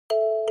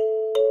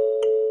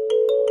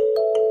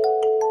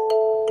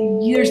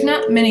there's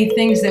not many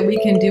things that we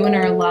can do in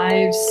our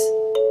lives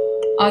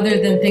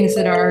other than things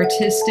that are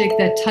artistic,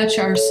 that touch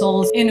our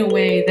souls in a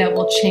way that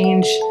will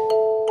change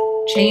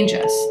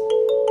us.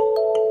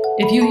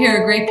 If you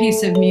hear a great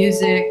piece of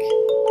music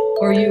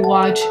or you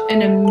watch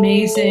an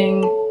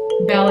amazing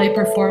ballet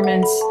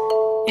performance,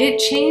 it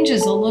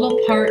changes a little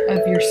part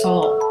of your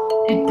soul.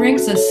 It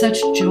brings us such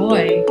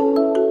joy,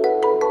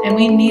 and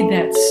we need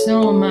that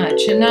so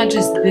much, and not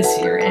just this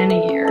year,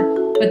 any year.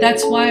 But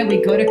that's why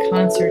we go to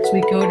concerts,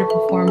 we go to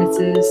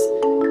performances,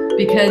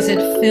 because it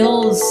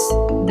fills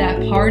that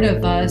part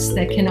of us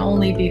that can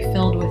only be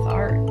filled with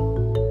art.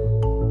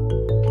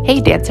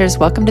 Hey dancers,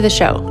 welcome to the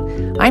show.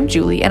 I'm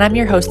Julie and I'm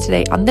your host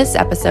today on this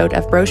episode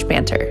of Broche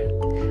Banter.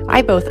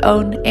 I both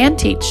own and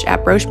teach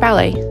at Broche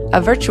Ballet,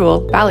 a virtual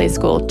ballet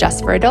school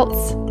just for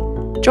adults.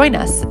 Join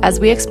us as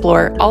we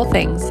explore all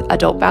things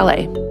adult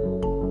ballet.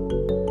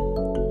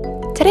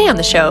 Today on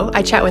the show,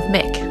 I chat with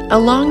Mick, a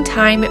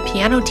longtime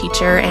piano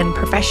teacher and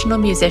professional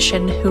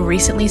musician who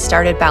recently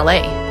started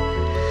ballet.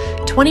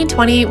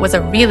 2020 was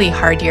a really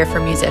hard year for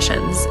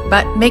musicians,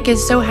 but Mick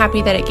is so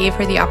happy that it gave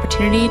her the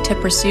opportunity to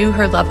pursue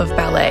her love of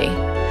ballet.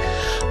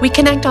 We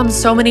connect on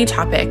so many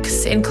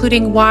topics,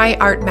 including why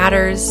art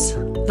matters,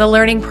 the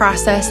learning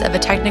process of a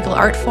technical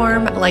art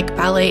form like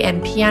ballet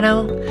and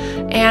piano,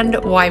 and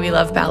why we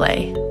love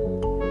ballet.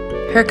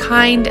 Her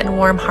kind and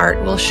warm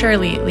heart will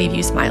surely leave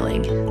you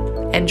smiling.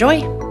 Enjoy!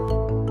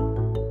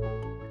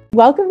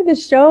 Welcome to the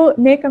show,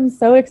 Mick. I'm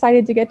so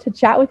excited to get to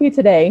chat with you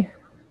today.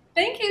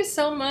 Thank you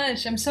so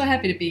much. I'm so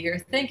happy to be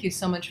here. Thank you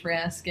so much for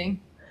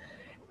asking.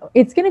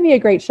 It's going to be a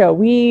great show.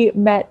 We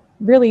met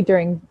really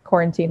during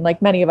quarantine,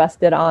 like many of us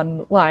did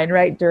online,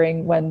 right?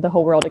 During when the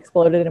whole world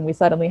exploded and we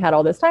suddenly had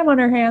all this time on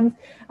our hands.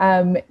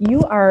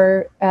 You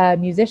are a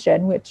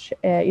musician, which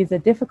is a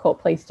difficult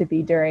place to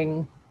be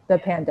during the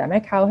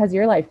pandemic. How has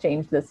your life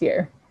changed this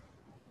year?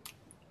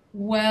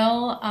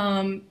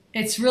 Well,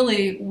 it's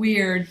really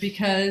weird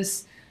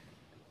because,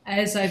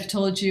 as I've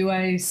told you,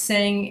 I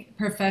sang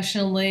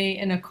professionally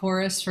in a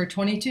chorus for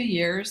 22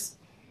 years.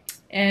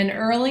 And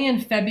early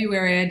in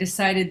February, I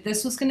decided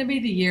this was going to be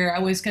the year I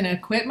was going to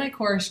quit my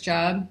chorus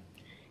job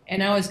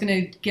and I was going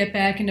to get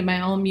back into my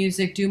own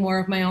music, do more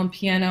of my own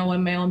piano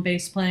and my own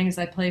bass playing, as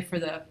I play for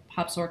the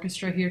Pops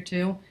Orchestra here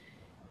too.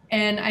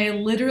 And I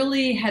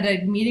literally had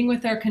a meeting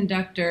with our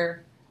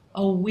conductor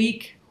a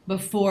week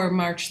before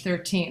March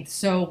 13th.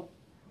 So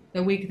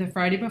the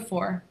Friday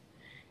before.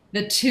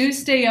 The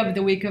Tuesday of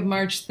the week of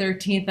March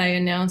 13th, I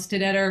announced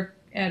it at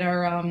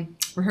our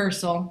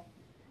rehearsal,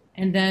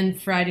 and then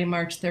Friday,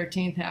 March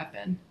 13th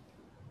happened,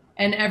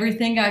 and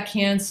everything got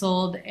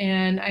canceled,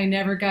 and I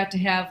never got to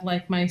have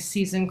like my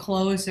season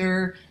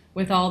closer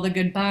with all the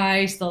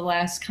goodbyes, the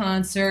last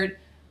concert,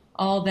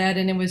 all that,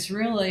 and it was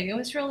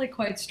really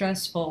quite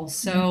stressful.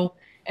 So,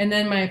 and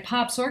then my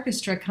Pops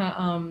Orchestra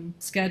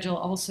schedule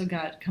also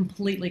got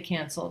completely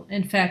canceled.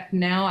 In fact,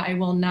 now I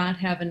will not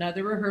have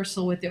another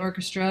rehearsal with the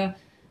orchestra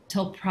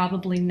till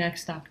probably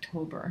next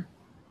October.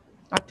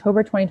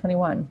 October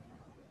 2021.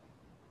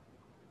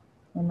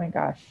 Oh my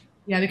gosh.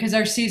 Yeah, because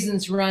our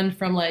seasons run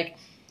from like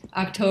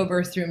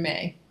October through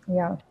May.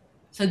 Yeah.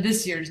 So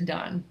this year's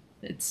done.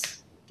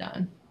 It's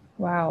done.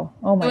 Wow.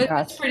 Oh my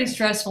gosh. It's pretty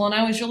stressful, and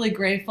I was really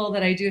grateful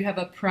that I do have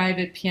a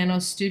private piano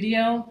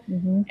studio.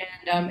 Mm-hmm.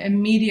 And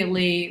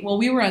immediately, well,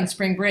 we were on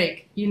spring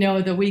break,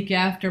 the week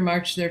after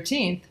March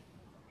 13th.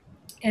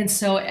 And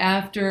so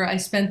after I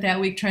spent that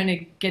week trying to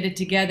get it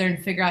together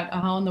and figure out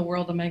how in the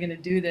world am I going to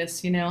do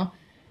this,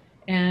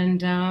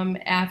 And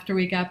after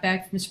we got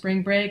back from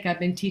spring break, I've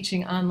been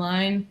teaching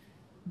online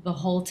the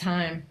whole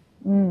time.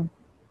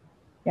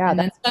 Yeah, and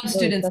then some really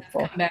students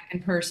stressful. have come back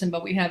in person,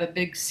 but we have a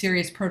big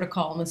serious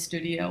protocol in the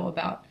studio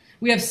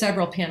we have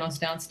several pianos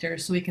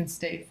downstairs so we can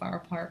stay far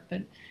apart.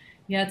 But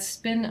yeah, it's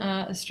been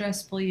a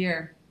stressful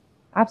year.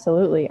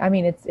 Absolutely. I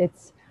mean,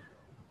 it's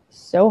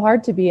so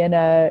hard to be in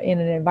an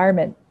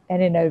environment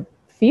and in a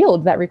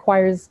field that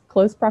requires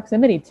close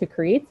proximity to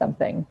create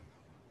something.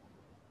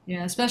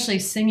 Yeah, especially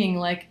singing,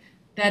 like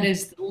that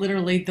is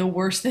literally the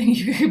worst thing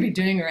you could be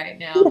doing right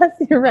now.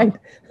 Yes, you're right.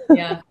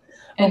 Yeah.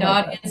 And Oh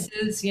my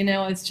audiences,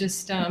 it's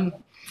just,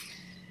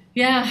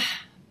 yeah.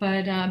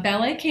 But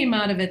ballet came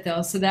out of it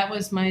though, so that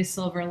was my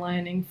silver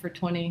lining for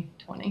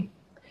 2020.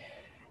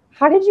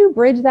 How did you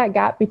bridge that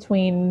gap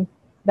between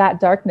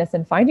that darkness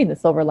and finding the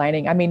silver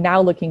lining? I mean,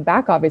 now looking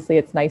back, obviously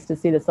it's nice to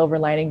see the silver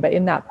lining, but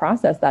in that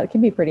process, that can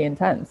be pretty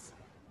intense.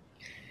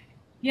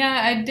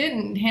 Yeah, I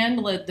didn't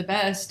handle it the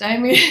best. I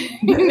mean,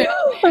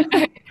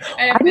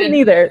 I didn't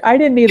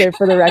either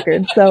for the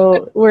record.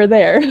 So we're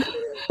there.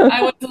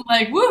 I wasn't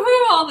like,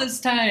 woohoo, all this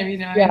time.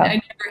 Yeah.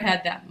 I never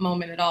had that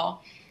moment at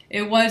all.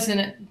 It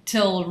wasn't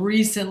until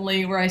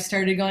recently where I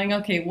started going,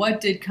 okay,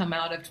 what did come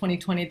out of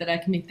 2020 that I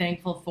can be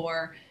thankful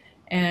for?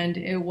 And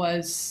it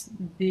was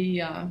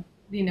the,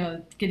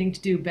 getting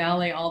to do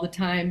ballet all the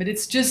time. But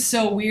it's just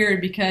so weird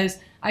because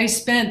I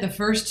spent the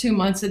first 2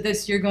 months of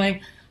this year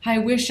going, I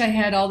wish I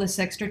had all this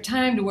extra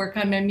time to work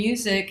on my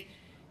music.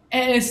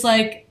 And it's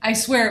like, I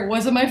swear it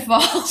wasn't my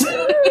fault.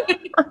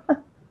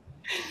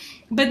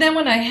 But then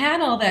when I had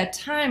all that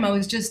time, I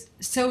was just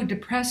so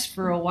depressed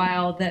for a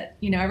while that,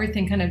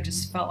 everything kind of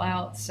just fell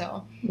out.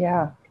 So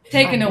Yeah. it's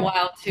taken a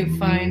while to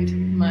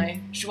find my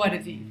joie de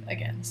vivre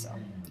again. So,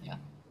 yeah.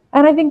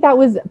 And I think that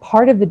was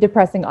part of the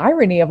depressing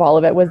irony of all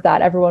of it was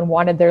that everyone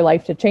wanted their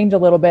life to change a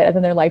little bit and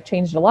then their life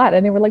changed a lot.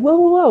 And they were like, whoa,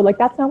 whoa, whoa, like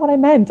that's not what I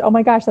meant. Oh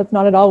my gosh, that's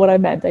not at all what I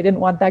meant. I didn't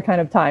want that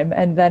kind of time.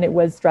 And then it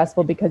was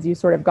stressful because you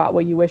sort of got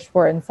what you wished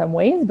for in some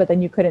ways, but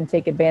then you couldn't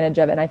take advantage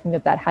of it. And I think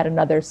that that had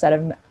another set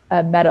of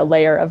a meta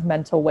layer of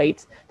mental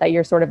weight that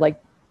you're sort of like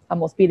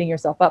almost beating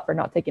yourself up for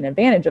not taking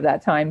advantage of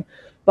that time,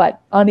 but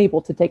unable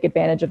to take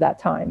advantage of that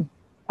time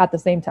at the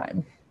same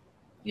time.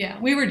 Yeah.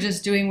 We were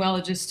just doing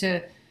well just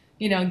to,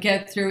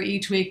 get through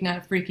each week,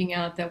 not freaking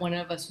out that one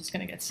of us was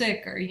going to get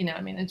sick or,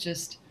 I mean, it's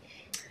just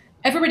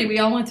everybody, we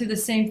all went through the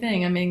same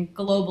thing. I mean,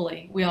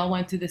 globally, we all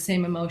went through the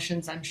same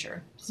emotions, I'm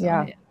sure. So,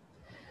 Yeah. yeah.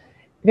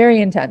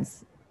 Very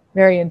intense.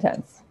 Very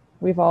intense.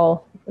 We've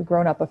all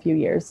grown up a few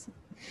years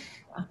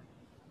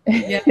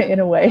Yeah. in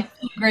a way.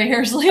 Gray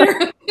hairs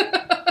later.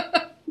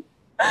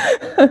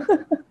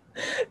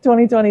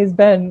 2020 has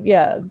been,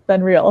 yeah,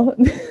 been real.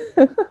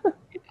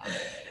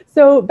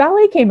 So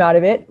ballet came out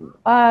of it.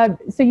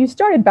 So you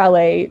started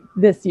ballet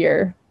this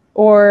year,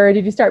 or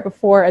did you start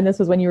before and this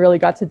was when you really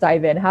got to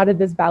dive in? How did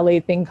this ballet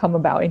thing come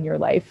about in your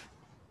life?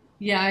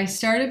 Yeah, I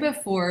started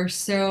before.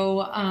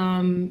 So,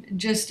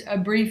 just a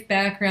brief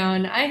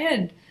background. I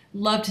had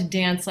loved to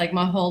dance like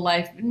my whole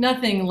life.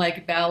 Nothing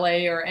like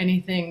ballet or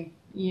anything,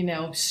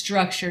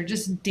 structured,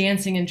 just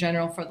dancing in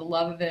general for the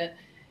love of it.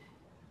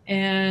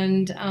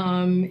 And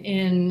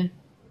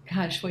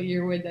gosh, what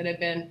year would that have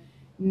been?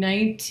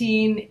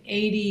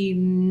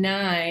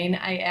 1989,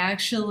 I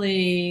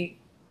actually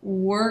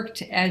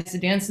worked as a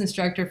dance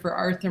instructor for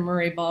Arthur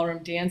Murray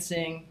Ballroom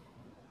Dancing.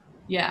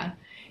 Yeah.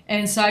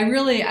 And so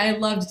I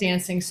loved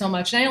dancing so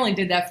much. And I only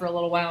did that for a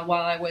little while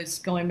I was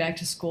going back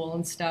to school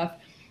and stuff.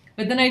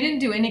 But then I didn't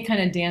do any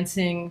kind of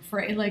dancing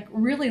for a like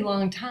really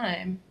long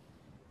time.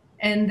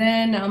 And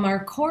then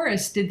our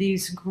chorus did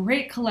these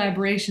great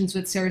collaborations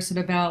with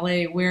Sarasota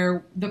Ballet,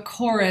 where the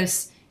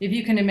chorus, if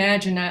you can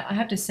imagine, I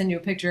have to send you a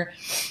picture.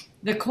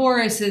 The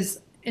chorus is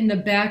in the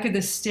back of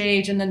the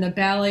stage, and then the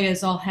ballet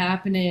is all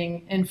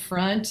happening in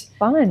front.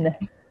 Fun.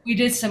 We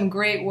did some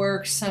great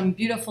work, some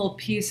beautiful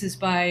pieces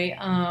by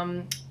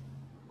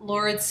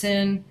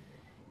Lauritsen.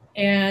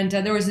 And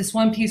there was this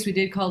one piece we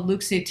did called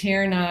Lux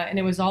Aeterna, and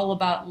it was all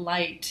about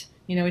light,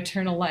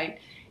 eternal light.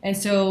 And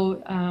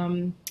so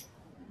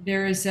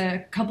there's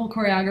a couple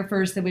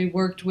choreographers that we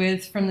worked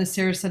with from the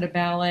Sarasota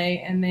Ballet,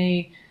 and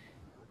they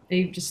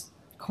just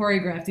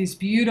choreographed these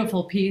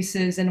beautiful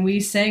pieces, and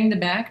we sang the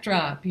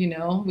backdrop.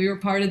 We were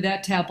part of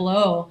that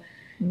tableau,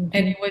 and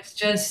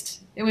Mm-hmm.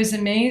 it was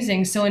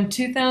amazing. So in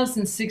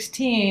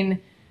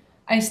 2016,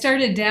 I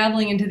started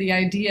dabbling into the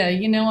idea.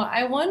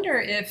 I wonder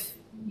if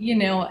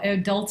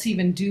adults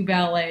even do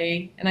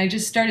ballet, and I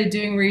just started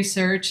doing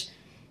research,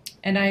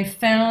 and I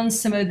found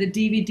some of the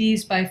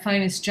DVDs by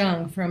Finest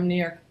Jung from New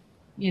York.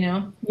 You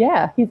know,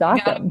 Yeah, he's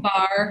got a awesome.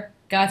 bar,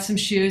 got some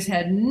shoes,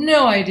 had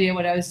no idea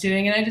what I was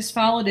doing, and I just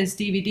followed his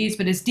DVDs.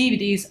 But his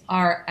DVDs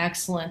are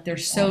excellent; they're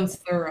Yeah. so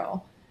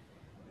thorough.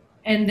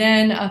 And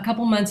then a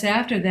couple months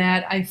after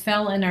that, I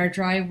fell in our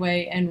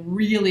driveway and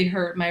really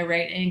hurt my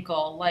right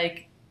ankle,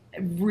 like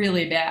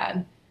really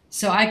bad.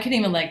 So I couldn't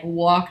even like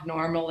walk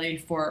normally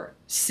for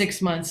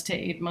 6 months to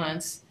 8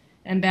 months.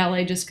 And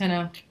ballet just kind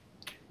of,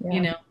 you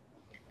Yeah. know,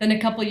 then a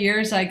couple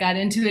years I got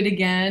into it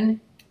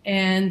again.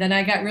 And then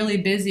I got really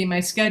busy. My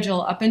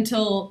schedule up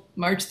until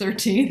March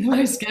 13th,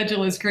 my schedule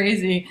was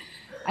crazy.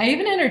 I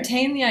even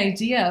entertained the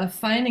idea of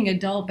finding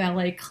adult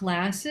ballet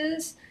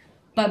classes,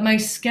 but my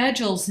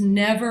schedules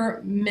never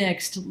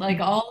mixed. Like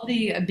all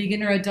the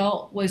beginner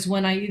adult was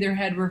when I either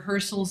had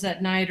rehearsals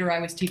at night or I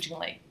was teaching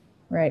late.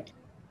 Right.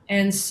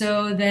 And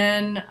so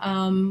then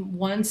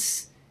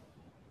once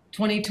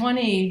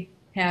 2020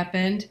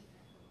 happened,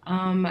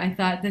 I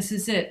thought, this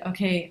is it.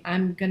 Okay,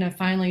 I'm going to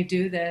finally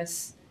do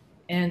this.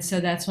 And so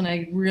that's when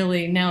I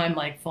really, now I'm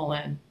like full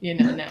in,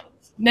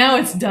 now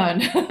it's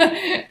done.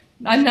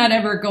 I'm not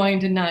ever going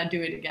to not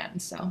do it again.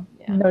 So,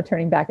 yeah, No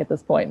turning back at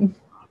this point.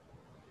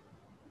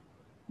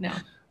 no.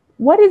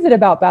 What is it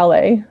about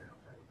ballet?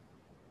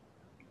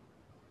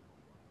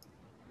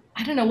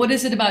 I don't know. What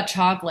is it about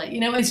chocolate?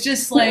 It's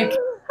just like,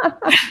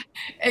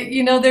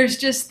 there's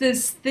just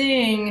this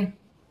thing.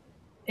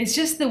 It's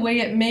just the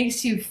way it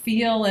makes you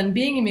feel. And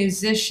being a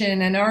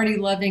musician and already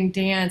loving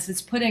dance,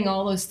 it's putting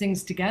all those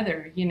things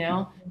together,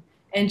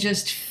 and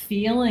just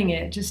feeling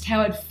it, just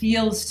how it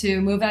feels to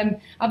move.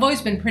 I've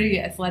always been pretty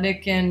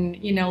athletic and,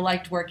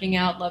 liked working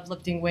out, loved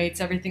lifting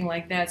weights, everything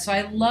like that. So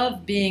I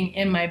love being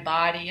in my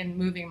body and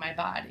moving my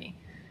body.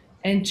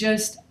 And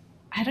just,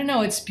 I don't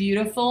know, it's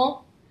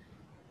beautiful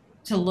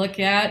to look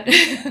at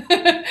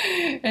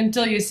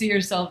until you see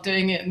yourself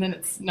doing it, and then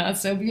it's not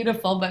so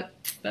beautiful, but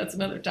that's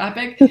another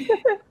topic.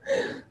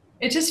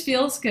 It just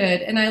feels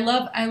good, and I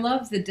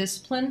love the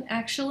discipline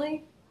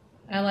actually.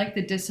 I like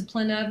the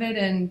discipline of it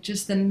and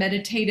just the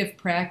meditative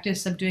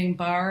practice of doing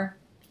bar.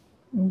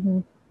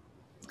 Hmm.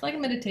 It's like a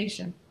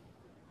meditation.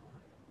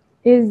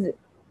 Is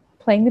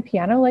playing the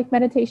piano like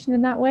meditation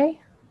in that way?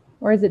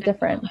 Or is it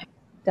different? Definitely.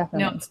 No,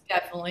 Definitely. it's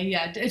definitely,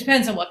 yeah. It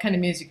depends on what kind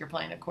of music you're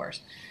playing, of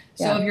course.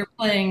 So Yeah. if you're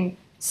playing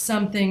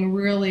something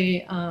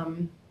really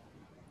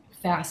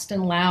fast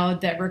and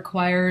loud that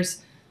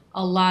requires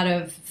a lot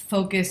of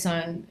focus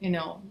on,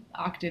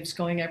 octaves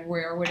going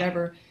everywhere or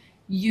whatever,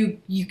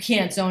 you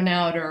can't zone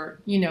out or,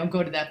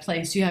 go to that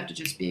place. You have to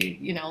just be,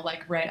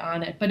 like right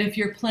on it. But if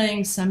you're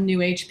playing some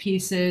new age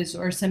pieces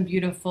or some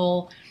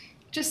beautiful,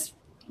 just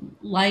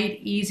light,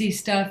 easy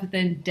stuff,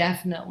 then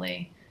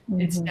definitely,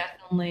 it's Hmm.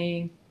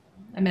 definitely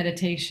a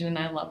meditation, and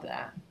I love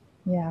that.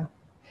 Yeah.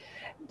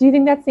 Do you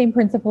think that same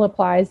principle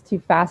applies to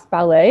fast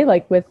ballet,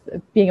 like with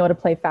being able to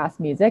play fast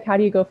music? How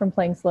do you go from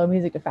playing slow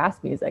music to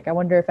fast music? I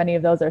wonder if any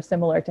of those are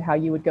similar to how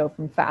you would go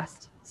from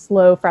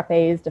slow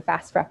frappes to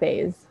fast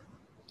frappes.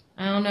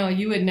 I don't know,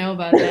 you would know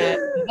about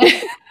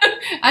that.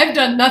 I've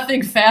done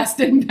nothing fast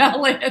in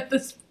ballet at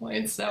this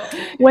point, so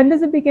When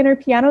does a beginner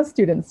piano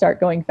student start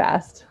going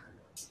fast?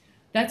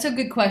 that's a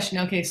good question.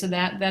 Okay, so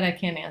that I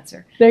can't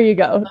answer. There you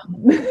go.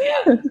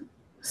 Yeah.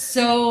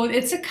 So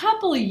it's a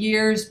couple of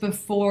years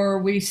before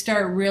we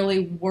start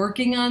really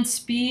working on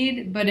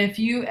speed, but if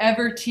you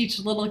ever teach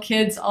little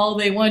kids, all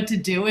they want to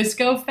do is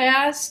go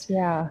fast.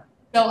 Yeah,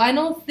 So I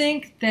don't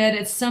think that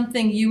it's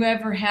something you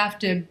ever have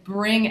to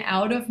bring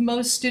out of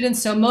most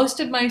students. So most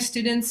of my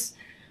students,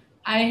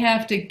 I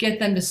have to get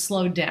them to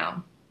slow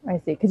down. I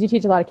see. Because you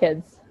teach a lot of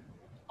kids.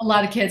 A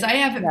lot of kids. I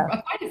have Yeah.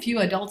 quite a few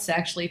adults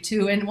actually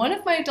too, and one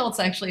of my adults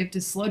actually have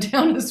to slow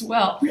down as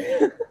well.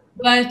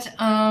 But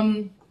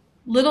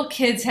little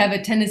kids have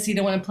a tendency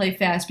to want to play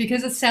fast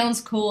because it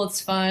sounds cool,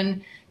 it's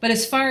fun. But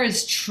as far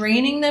as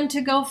training them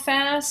to go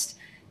fast,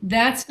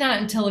 that's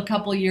not until a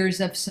couple years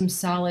of some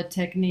solid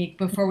technique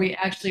before we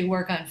actually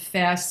work on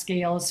fast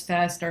scales,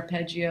 fast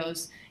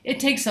arpeggios. It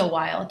takes a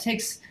while. It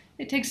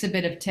takes a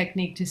bit of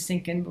technique to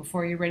sink in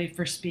before you're ready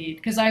for speed.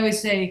 Because I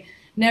always say,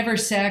 never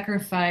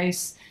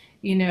sacrifice,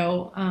 you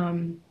know,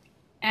 um,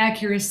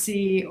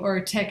 accuracy or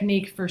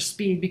technique for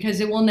speed because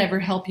it will never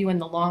help you in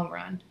the long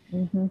run.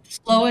 Hmm.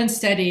 Slow and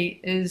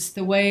steady is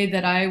the way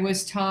that I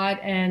was taught,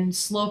 and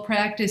slow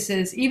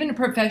practices, even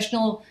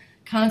professional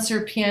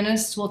concert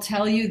pianists will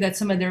tell you that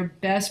some of their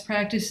best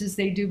practices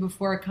they do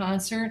before a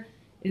concert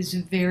is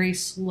very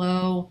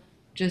slow,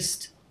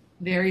 just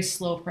very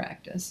slow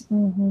practice.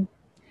 Hmm.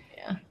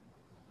 Yeah.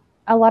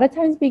 A lot of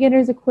times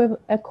beginners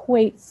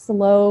equate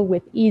slow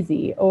with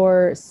easy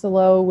or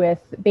slow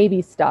with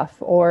baby stuff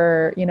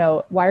or,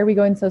 why are we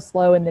going so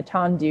slow in the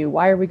tendu?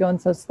 Why are we going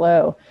so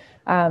slow?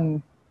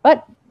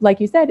 But like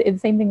you said, it's the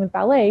same thing with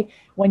ballet.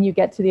 When you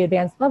get to the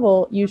advanced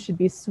level, you should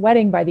be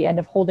sweating by the end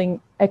of holding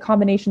a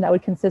combination that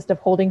would consist of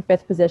holding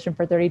fifth position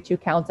for 32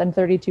 counts and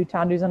 32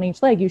 tendus on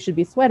each leg. You should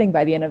be sweating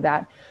by the end of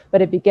that.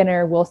 But a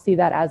beginner will see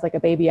that as like a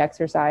baby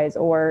exercise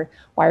or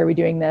why are we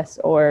doing this?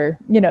 Or,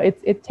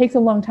 it takes a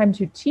long time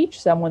to teach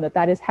someone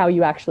that is how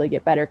you actually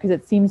get better because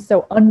it seems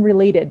so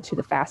unrelated to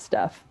the fast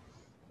stuff.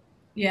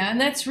 Yeah,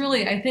 and that's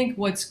really, I think,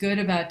 what's good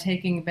about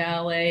taking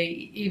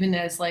ballet, even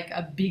as like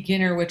a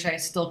beginner, which I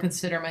still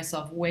consider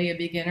myself way a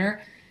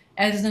beginner,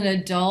 as an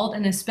adult,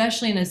 and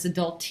especially as an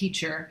adult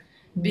teacher,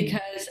 Mm,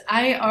 because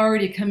I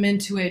already come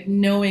into it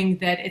knowing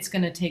that it's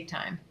going to take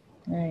time.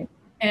 right.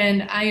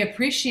 And I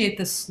appreciate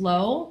the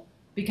slow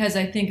because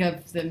I think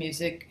of the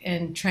music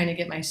and trying to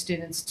get my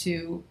students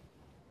to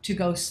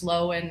go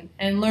slow and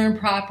learn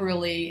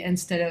properly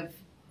instead of,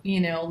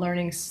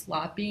 learning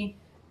sloppy,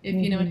 if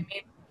you know what Hmm. I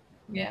mean.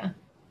 Yeah.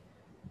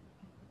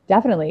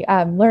 Definitely.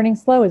 Learning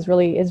slow is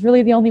really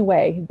the only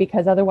way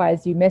because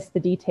otherwise you miss the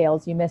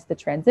details, you miss the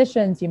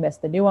transitions, you miss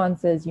the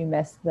nuances, you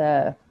miss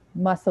the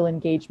muscle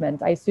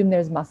engagement. I assume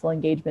there's muscle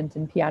engagement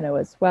in piano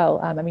as well.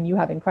 I mean, you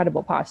have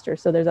incredible posture,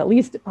 so there's at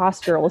least a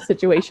postural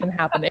situation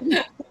happening.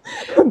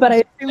 But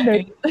I assume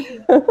there's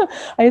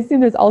I assume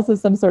there's also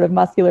some sort of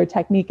muscular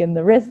technique in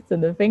the wrists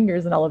and the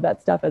fingers and all of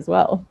that stuff as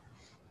well.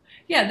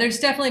 Yeah, there's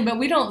definitely, but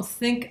we don't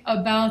think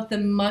about the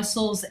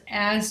muscles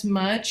as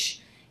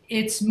much.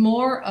 It's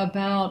more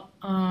about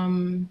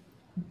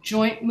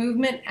joint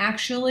movement,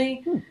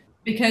 actually, Hmm.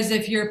 because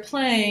if you're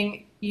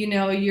playing,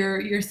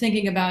 you're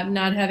thinking about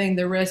not having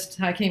the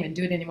wrist. I can't even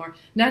do it anymore.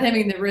 Not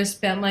having the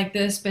wrist bent like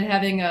this, but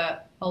having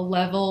a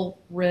level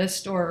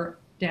wrist or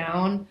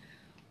down,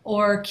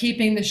 or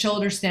keeping the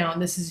shoulders down.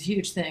 This is a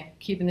huge thing,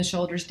 keeping the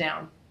shoulders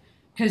down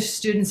because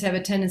students have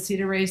a tendency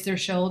to raise their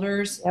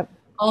shoulders. Yep.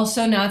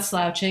 Also, not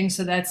slouching.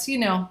 So that's,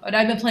 but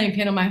I've been playing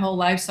piano my whole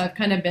life. So I've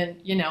kind of been,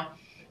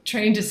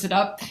 trained to sit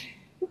up.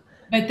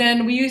 But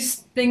then we use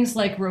things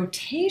like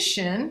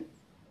rotation.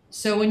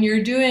 So when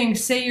you're doing,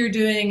 say you're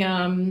doing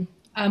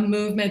a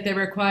movement that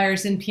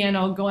requires in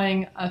piano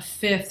going a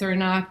fifth or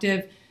an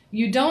octave,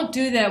 you don't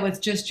do that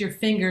with just your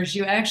fingers.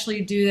 You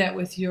actually do that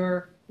with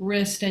your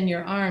wrist and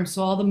your arm.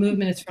 So all the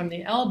movement is from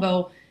the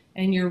elbow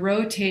and you're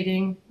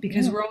rotating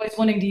because Yeah. we're always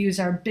wanting to use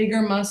our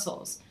bigger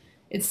muscles.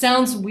 It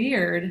sounds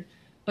weird,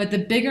 but the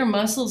bigger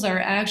muscles are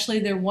actually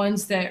the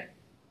ones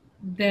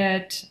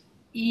that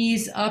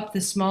ease up the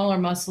smaller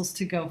muscles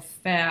to go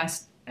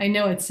fast. I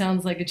know it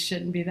sounds like it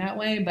shouldn't be that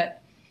way,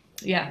 but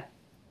yeah.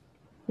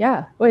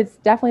 Yeah, well, it's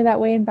definitely that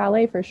way in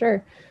ballet for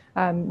sure.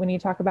 When you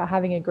talk about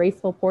having a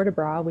graceful port de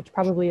bras, which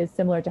probably is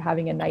similar to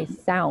having a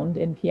nice sound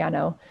in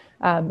piano,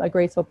 a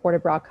graceful port de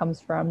bras comes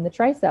from the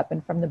tricep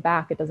and from the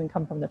back. It doesn't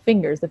come from the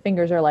fingers. The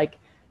fingers are like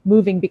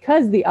moving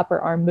because the upper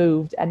arm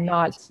moved and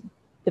not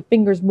the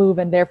fingers move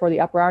and therefore the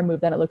upper arm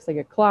moved. Then it looks like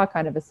a claw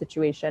kind of a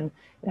situation.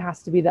 It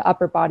has to be the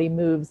upper body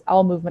moves.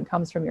 All movement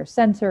comes from your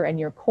center and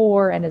your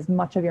core, and as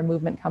much of your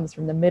movement comes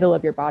from the middle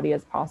of your body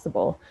as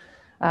possible.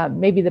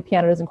 Maybe the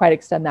piano doesn't quite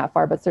extend that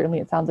far, but certainly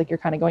it sounds like you're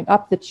kind of going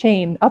up the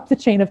chain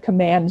of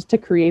command to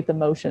create the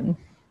motion.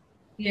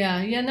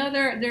 Yeah, yeah, no,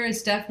 there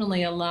is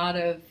definitely a lot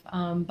of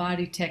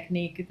body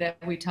technique that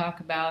we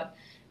talk about,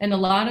 and a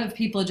lot of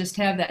people just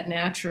have that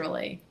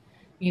naturally,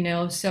 you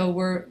know. So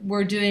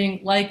we're doing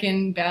like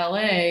in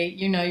ballet,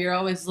 you know, you're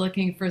always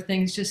looking for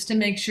things just to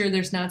make sure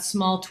there's not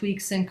small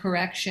tweaks and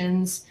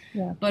corrections.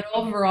 Yeah. But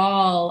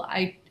overall,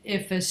 I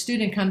if a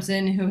student comes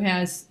in who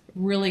has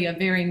really a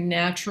very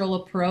natural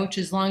approach,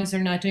 as long as they're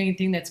not doing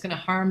anything that's going to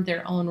harm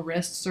their own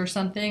wrists or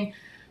something,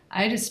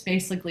 I just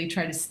basically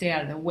try to stay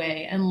out of the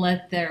way and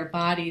let their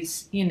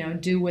bodies, you know,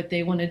 do what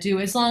they want to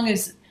do as long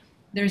as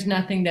there's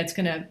nothing that's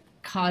going to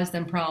cause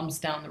them problems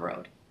down the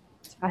road.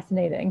 It's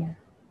fascinating.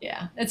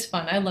 Yeah, it's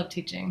fun. I love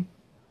teaching.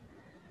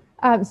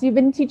 So you've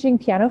been teaching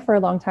piano for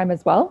a long time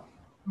as well?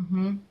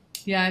 Hmm.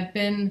 Yeah, I've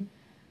been,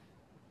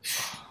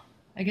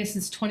 I guess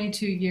it's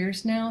 22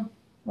 years now.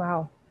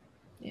 Wow.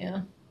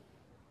 Yeah.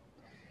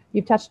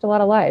 You've touched a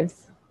lot of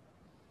lives.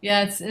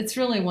 Yeah, it's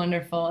really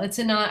wonderful.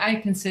 I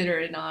consider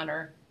it an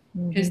honor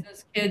because Mm-hmm.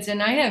 those kids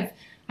and I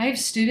have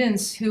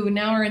students who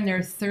now are in their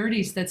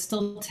 30s that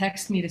still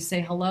text me to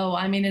say hello.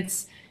 I mean,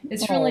 it's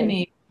really Oh,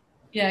 neat.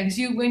 Yeah, because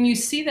you when you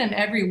see them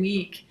every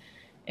week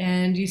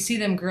and you see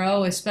them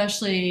grow,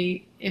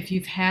 especially if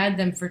you've had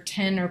them for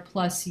 10 or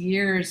plus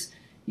years,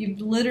 you've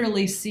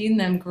literally seen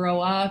them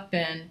grow up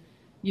and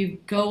you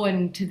go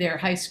into their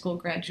high school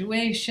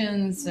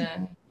graduations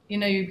and you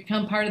know, you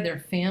become part of their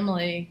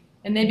family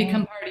and they yeah.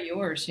 become part of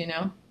yours, you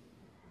know?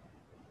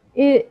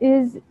 It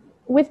is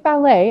with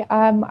ballet.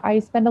 I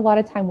spend a lot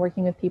of time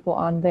working with people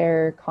on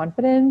their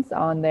confidence,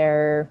 on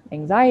their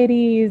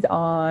anxieties,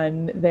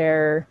 on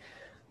their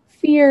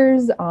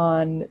fears,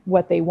 on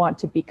what they want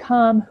to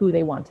become, who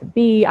they want to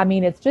be. I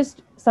mean, it's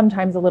just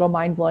sometimes a little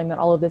mind blowing that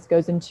all of this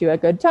goes into a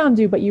good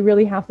tandu, but you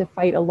really have to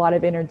fight a lot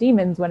of inner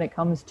demons when it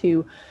comes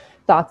to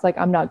thoughts like,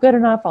 I'm not good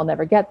enough, I'll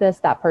never get this,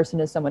 that person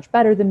is so much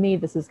better than me,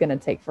 this is going to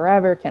take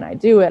forever, can I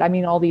do it? I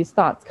mean, all these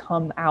thoughts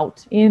come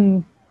out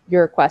in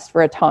your quest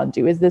for a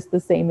tandu. Is this the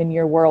same in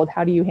your world?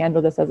 How do you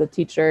handle this as a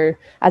teacher,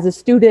 as a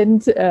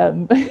student,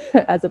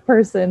 as a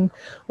person?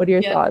 What are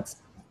your Yes,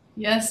 thoughts?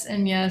 yes,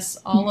 and yes,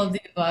 all of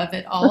the above.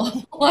 It all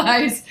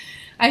applies.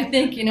 I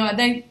think, you know,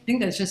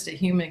 think that's just a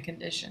human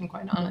condition,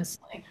 quite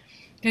honestly.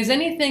 Because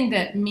anything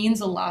that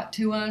means a lot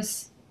to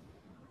us,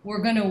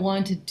 we're going to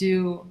want to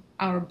do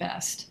our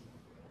best.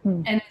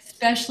 Hmm. And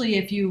especially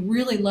if you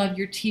really love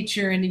your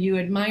teacher and you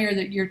admire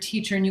that your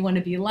teacher and you want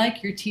to be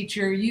like your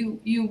teacher, you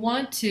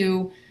want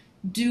to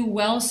do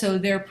well so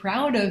they're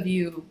proud of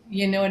you.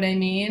 You know what I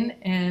mean?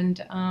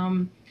 And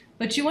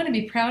but you want to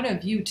be proud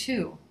of you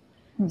too.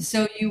 Hmm.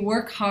 So you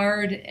work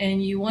hard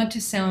and you want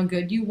to sound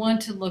good. You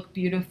want to look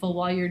beautiful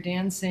while you're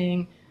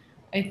dancing.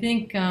 I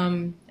think,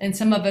 and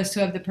some of us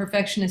who have the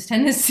perfectionist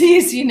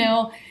tendencies, you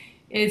know,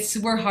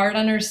 we're hard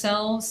on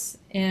ourselves,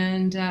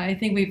 and I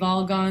think we've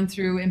all gone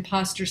through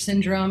imposter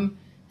syndrome,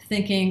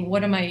 thinking,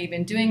 "What am I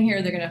even doing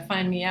here? They're going to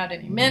find me out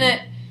any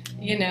minute,"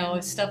 you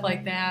know, stuff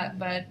like that.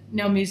 But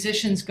no,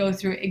 musicians go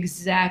through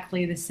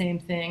exactly the same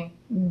thing.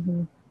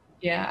 Mm-hmm.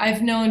 Yeah,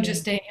 I've known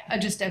Yeah.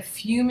 just a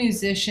few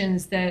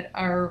musicians that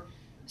are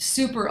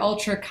super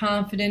ultra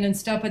confident and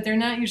stuff, but they're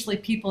not usually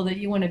people that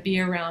you want to be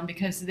around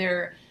because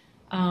they're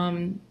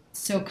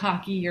so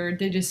cocky or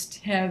they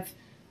just have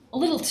a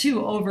little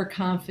too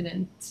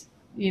overconfident,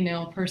 you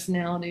know,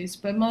 personalities.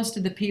 But most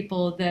of the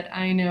people that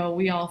I know,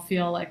 we all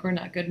feel like we're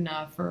not good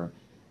enough or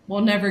we'll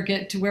never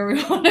get to where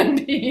we want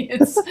to be.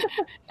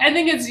 I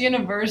think it's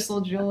universal,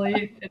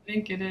 Julie. I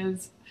think it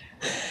is.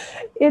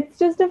 It's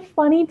just a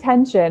funny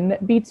tension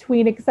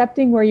between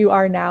accepting where you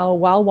are now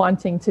while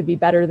wanting to be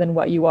better than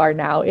what you are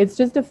now. It's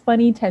just a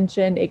funny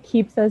tension. It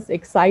keeps us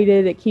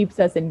excited. It keeps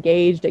us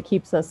engaged. It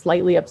keeps us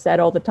slightly upset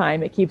all the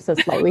time. It keeps us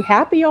slightly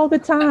happy all the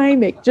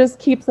time. It just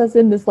keeps us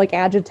in this like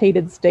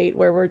agitated state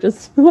where we're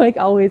just like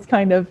always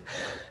kind of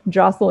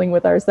jostling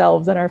with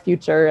ourselves and our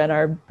future and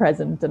our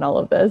present and all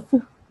of this.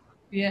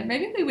 Yeah,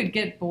 maybe we would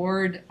get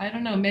bored. I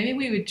don't know. Maybe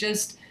we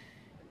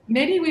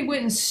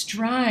wouldn't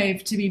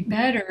strive to be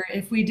better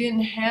if we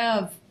didn't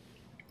have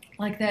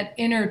like that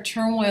inner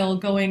turmoil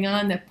going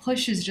on that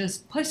pushes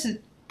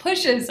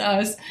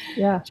us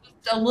Yeah.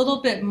 just a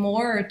little bit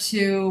more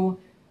to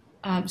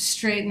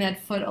straighten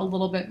that foot a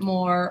little bit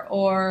more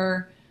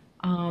or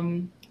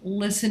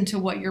listen to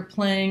what you're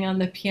playing on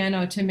the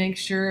piano to make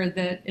sure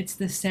that it's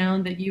the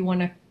sound that you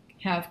want to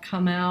have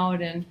come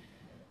out. And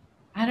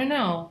I don't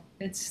know.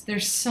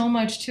 There's so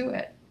much to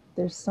it.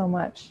 There's so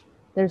much.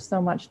 There's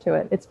so much to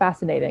it. It's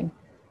fascinating.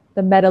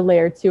 the meta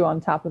layer too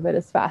on top of it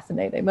is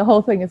fascinating. The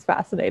whole thing is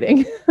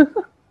fascinating.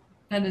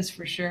 That is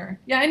for sure.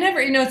 Yeah, I never,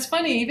 it's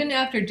funny, even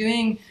after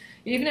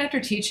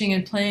teaching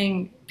and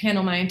playing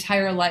piano my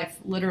entire life,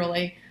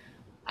 literally,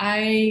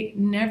 I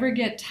never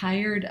get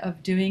tired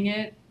of doing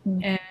it.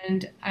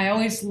 And I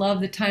always love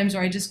the times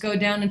where I just go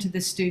down into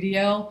the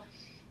studio,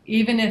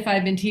 even if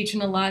I've been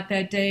teaching a lot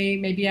that day,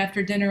 maybe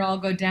after dinner I'll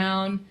go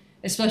down,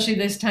 especially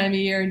this time of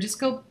year, and just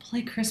go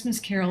play Christmas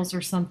carols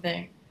or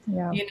something.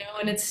 Yeah.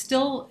 And it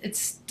still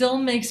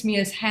makes me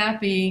as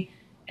happy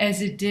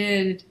as it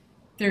did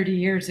 30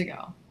 years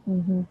ago.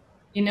 Hmm.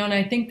 And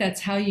I think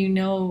that's how you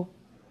know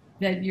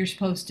that you're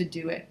supposed to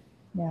do it.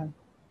 Yeah.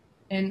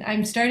 And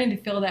I'm starting to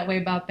feel that way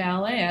about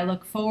ballet. I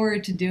look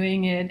forward to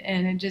doing it,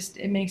 and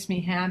it makes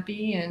me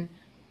happy. And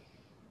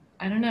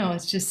I don't know,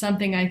 it's just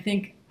something I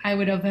think I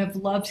would have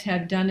loved to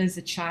have done as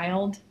a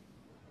child.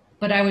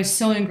 But I was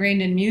so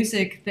ingrained in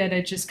music that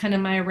it just kind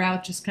of my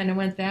route just kind of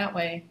went that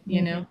way. Hmm.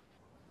 Yep.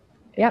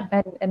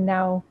 Yeah. And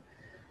now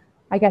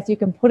I guess you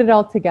can put it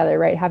all together,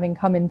 right? Having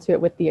come into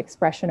it with the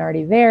expression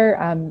already there,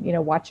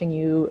 watching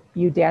you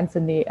dance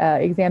in the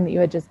exam that you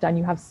had just done,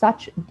 you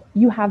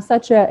have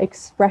such a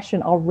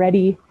expression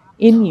already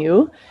in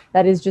you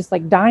that is just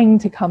like dying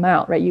to come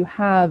out, right? You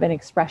have an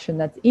expression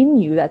that's in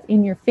you, that's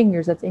in your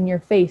fingers, that's in your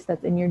face,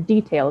 that's in your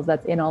details,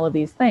 that's in all of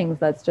these things.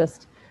 That's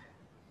just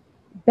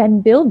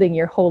been building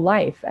your whole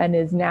life and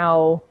is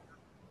now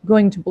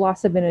going to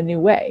blossom in a new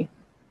way.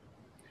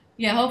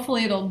 Yeah,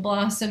 hopefully it'll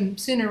blossom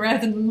sooner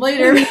rather than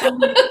later.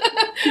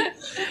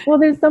 Well,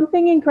 there's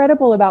something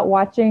incredible about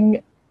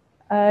watching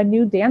a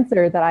new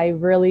dancer that I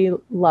really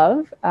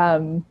love.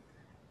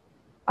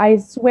 I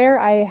swear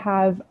I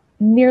have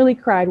nearly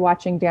cried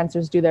watching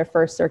dancers do their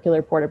first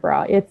circular port de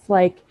bras. It's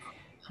like,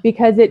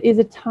 because it is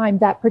a time,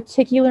 that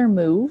particular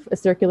move, a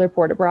circular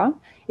port de bras,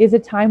 is a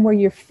time where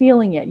you're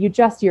feeling it.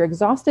 You're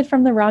exhausted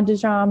from the rond de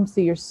jambe, so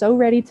you're so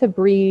ready to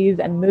breathe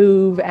and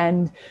move,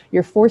 and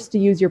you're forced to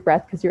use your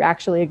breath because you're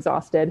actually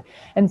exhausted.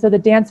 And so the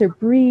dancer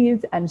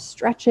breathes and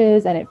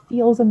stretches, and it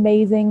feels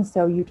amazing.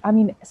 So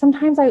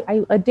sometimes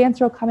a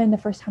dancer will come in the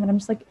first time, and I'm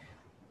just like,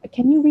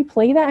 can you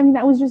replay that? I mean,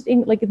 that was just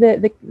like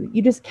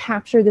you just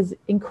capture this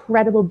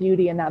incredible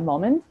beauty in that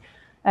moment,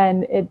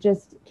 and it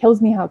just kills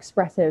me how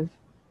expressive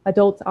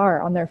adults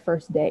are on their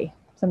first day.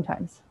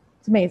 Sometimes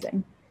it's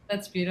amazing.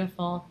 That's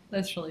beautiful.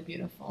 That's really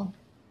beautiful.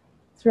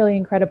 It's really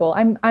incredible.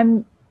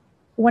 I'm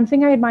one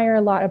thing I admire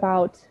a lot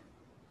about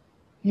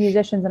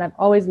musicians, and I've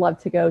always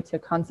loved to go to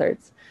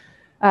concerts,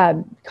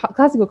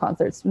 classical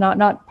concerts,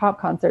 not pop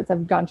concerts.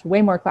 I've gone to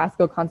way more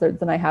classical concerts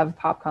than I have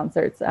pop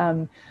concerts.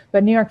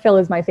 But New York Phil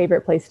is my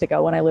favorite place to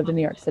go. When I lived in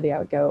New York City, I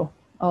would go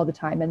all the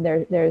time. And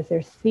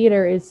their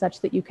theater is such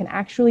that you can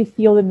actually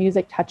feel the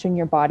music touching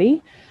your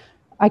body.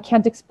 I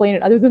can't explain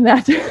it other than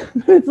that.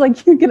 It's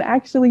like you can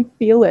actually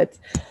feel it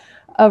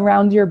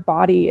around your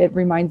body. It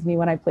reminds me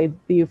when I played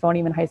the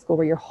euphonium in high school,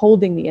 where you're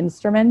holding the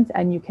instrument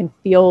and you can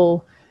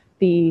feel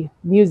the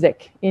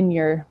music in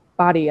your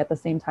body at the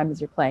same time as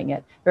you're playing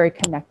it. Very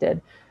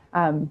connected.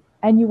 And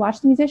you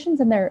watch the musicians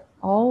and they're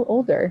all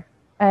older.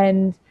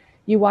 And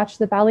you watch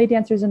the ballet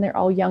dancers and they're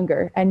all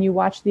younger. And you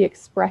watch the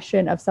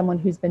expression of someone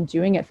who's been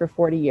doing it for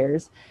 40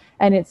 years.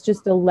 And it's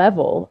just a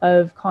level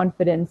of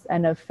confidence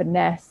and of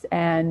finesse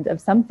and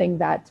of something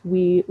that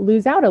we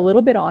lose out a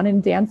little bit on in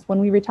dance when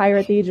we retire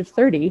at the age of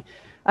 30.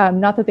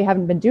 Not that they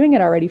haven't been doing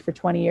it already for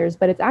 20 years,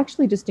 but it's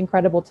actually just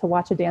incredible to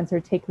watch a dancer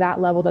take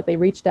that level that they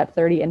reached at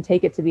 30 and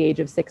take it to the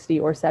age of 60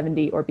 or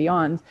 70 or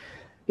beyond,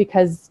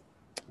 because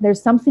there's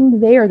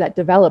something there that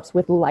develops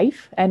with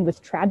life and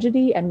with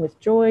tragedy and with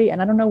joy.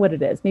 And I don't know what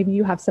it is. Maybe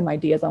you have some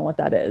ideas on what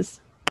that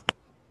is.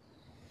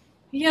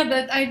 Yeah,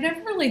 but I never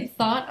really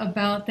thought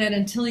about that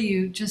until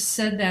you just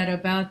said that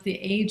about the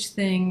age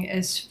thing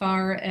as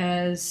far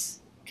as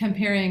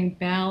comparing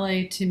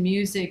ballet to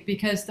music.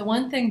 Because the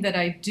one thing that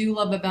I do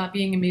love about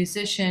being a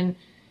musician,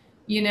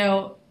 you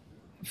know,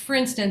 for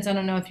instance, I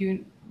don't know if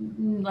you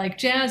like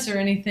jazz or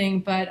anything,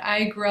 but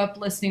I grew up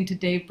listening to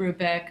Dave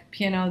Brubeck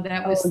piano.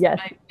 That Oh, was yes.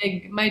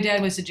 my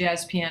dad was a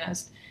jazz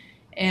pianist.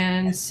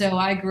 And so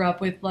I grew up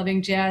with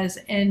loving jazz.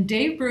 And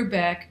Dave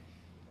Brubeck,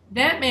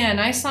 that man,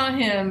 I saw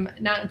him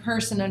not in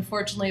person,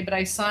 unfortunately, but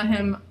I saw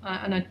him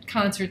on a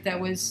concert that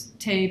was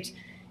taped,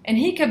 and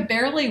he could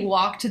barely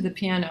walk to the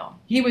piano.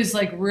 He was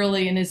like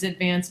really in his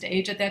advanced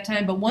age at that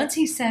time, but once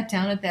he sat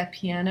down at that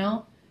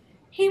piano,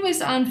 he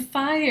was on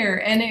fire,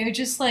 and it was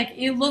just like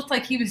it looked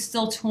like he was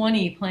still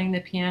 20 playing the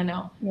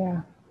piano.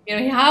 Yeah.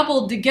 He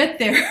hobbled to get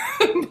there,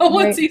 but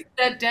once Right. he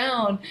sat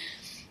down,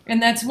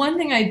 and that's one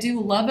thing I do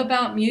love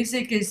about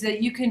music is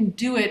that you can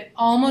do it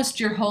almost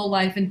your whole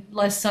life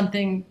unless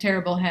something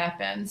terrible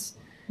happens.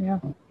 Yeah.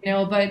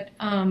 But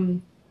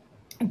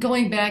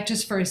going back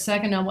just for a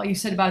second on what you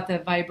said about the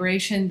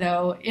vibration,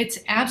 though, it's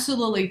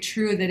absolutely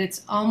true that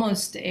it's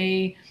almost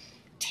a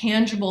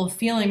tangible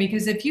feeling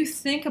because if you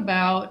think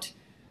about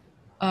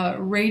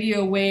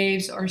radio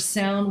waves or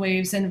sound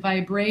waves and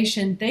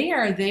vibration, they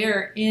are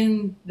there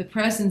in the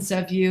presence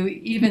of you,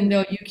 even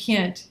though you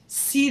can't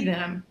see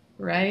them,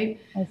 right?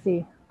 I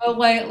see. Well,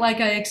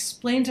 like I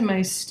explained to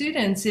my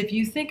students, if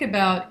you think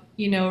about,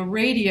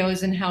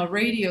 radios and how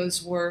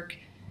radios work,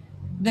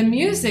 the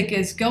music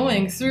is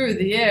going through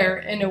the air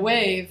in a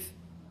wave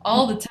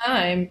all the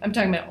time. I'm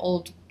talking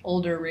about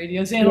older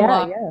radios, Yeah,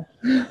 analog.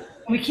 yeah.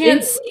 We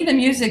can't It, see the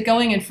music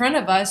going in front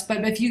of us,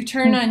 but if you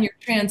turn on your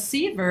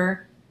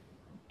transceiver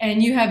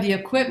and you have the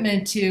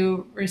equipment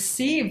to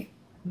receive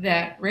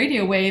that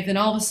radio wave, then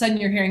all of a sudden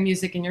you're hearing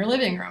music in your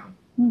living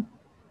room.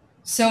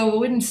 So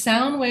wouldn't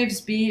sound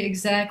waves be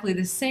exactly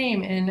the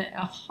same in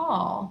a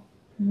hall?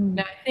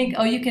 Now I think,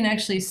 oh, you can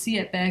actually see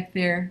it back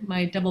there,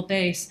 my double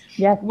bass.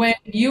 yes. When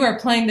you are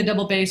playing the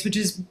double bass, which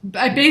is,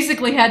 I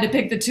basically had to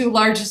pick the two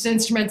largest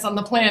instruments on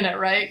the planet,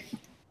 right?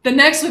 The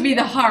next would be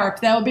the harp.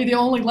 That would be the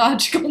only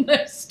logical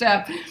next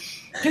step.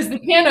 Because the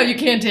piano you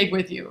can't take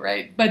with you,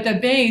 right? But the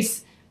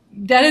bass,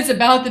 that is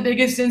about the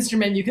biggest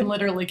instrument you can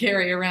literally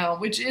carry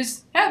around, which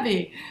is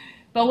heavy.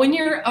 But when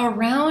you're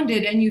around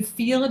it and you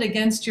feel it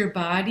against your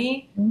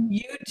body, Mm,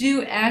 you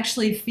do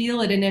actually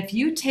feel it. And if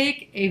you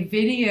take a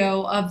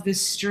video of the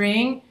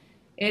string,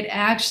 it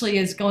actually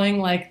is going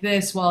like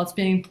this while it's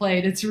being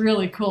played. It's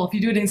really cool. If you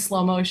do it in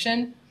slow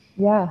motion,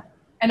 yeah.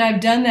 and I've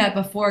done that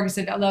before because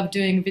I love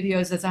doing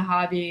videos as a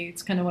hobby.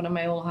 It's kind of one of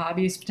my little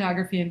hobbies,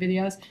 photography and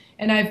videos.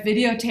 And I've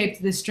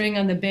videotaped the string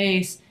on the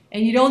bass,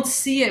 and you don't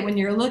see it when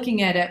you're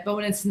looking at it, but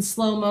when it's in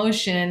slow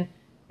motion,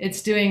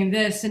 it's doing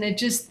this. And it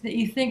just,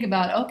 you think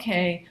about,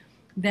 okay,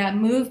 that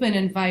movement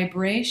and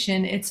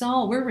vibration, it's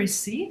all, we're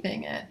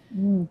receiving it.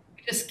 Mm,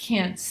 We just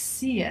can't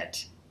see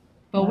it,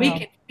 but we wow.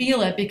 can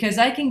feel it because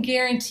I can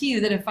guarantee you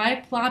that if I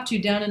plopped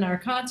you down in our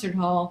concert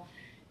hall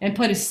and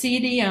put a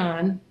CD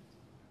on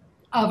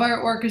of our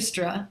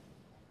orchestra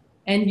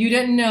and you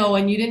didn't know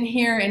and you didn't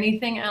hear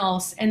anything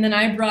else, and then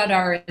I brought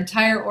our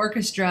entire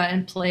orchestra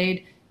and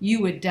played,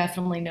 you would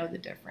definitely know the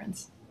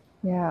difference.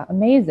 Yeah,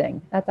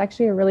 amazing. That's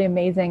actually a really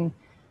amazing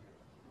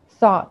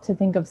thought to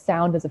think of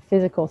sound as a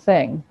physical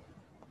thing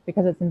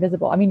because it's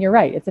invisible. I mean, you're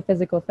right. It's a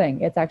physical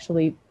thing. It's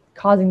actually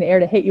causing the air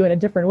to hit you in a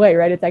different way,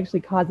 right? It's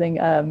actually causing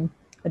a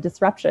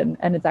disruption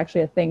and it's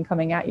actually a thing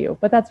coming at you.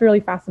 But that's really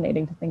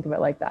fascinating to think of it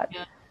like that.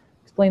 Yeah.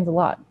 Explains a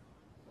lot.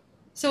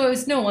 So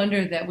it's no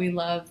wonder that we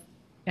love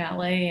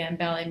ballet and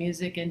ballet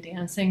music and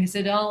dancing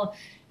because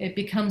it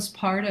becomes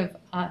part of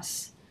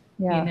us,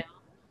 you Yeah. know.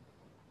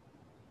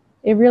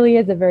 It really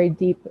is a very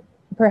deep,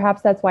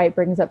 perhaps that's why it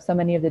brings up so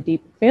many of the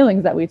deep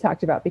feelings that we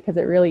talked about, because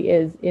it really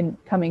is in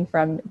coming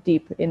from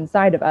deep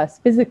inside of us,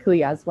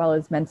 physically as well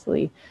as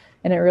mentally.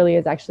 And it really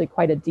is actually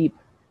quite a deep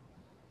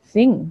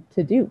thing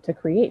to do, to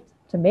create,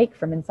 to make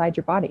from inside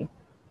your body.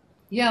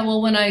 Yeah,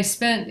 well, when I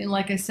spent, and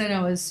like I said,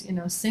 I was,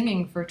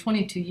 singing for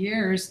 22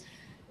 years,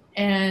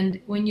 and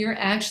when you're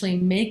actually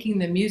making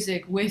the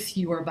music with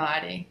your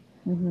body,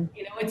 Mm-hmm.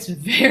 it's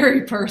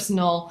very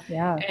personal.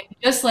 Yeah. And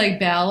just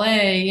like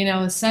ballet,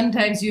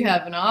 sometimes you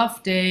have an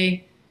off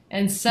day,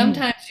 and Mm.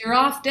 sometimes your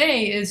off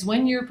day is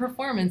when your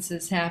performance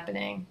is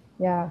happening.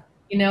 Yeah.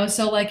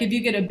 So like if you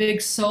get a big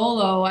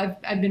solo,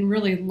 I've been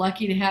really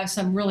lucky to have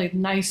some really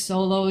nice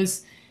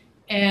solos,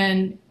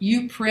 and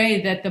you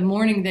pray that the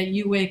morning that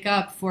you wake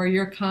up for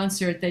your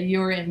concert that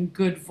you're in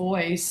good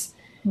voice.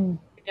 Mm.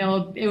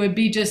 It would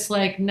be just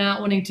like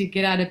not wanting to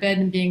get out of bed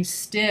and being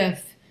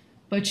stiff,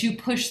 but you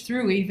push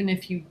through even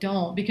if you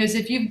don't. Because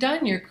if you've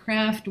done your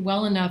craft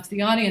well enough,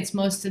 the audience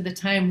most of the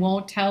time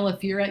won't tell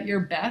if you're at your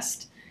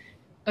best,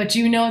 but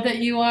you know that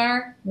you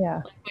are.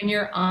 Yeah. Like when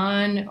you're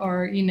on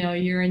or,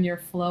 you're in your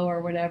flow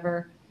or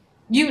whatever,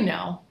 you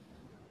know.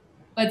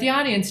 But the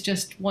audience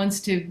just wants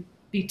to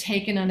be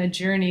taken on a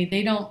journey.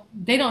 They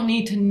don't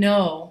need to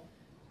know,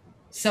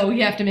 so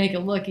we have to make it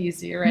look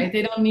easy, right?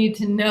 They don't need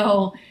to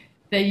know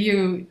that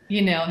you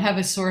have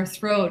a sore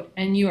throat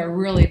and you are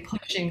really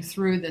pushing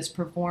through this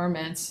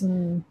performance.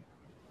 Mm.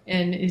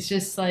 And it's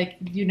just like,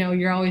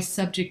 you're always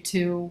subject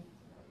to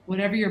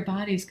whatever your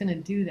body's going to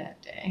do that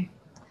day.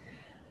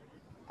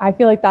 I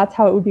feel like that's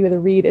how it would be with a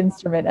reed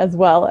instrument as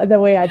well. The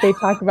way they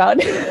talk about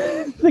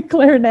the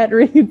clarinet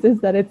reeds is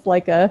that it's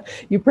like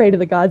you pray to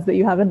the gods that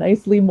you have a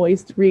nicely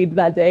moist reed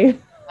that day.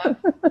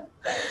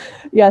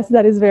 Yes,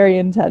 that is very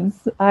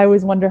intense. I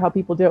always wonder how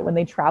people do it when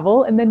they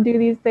travel and then do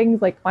these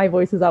things. Like my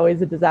voice is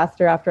always a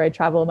disaster after I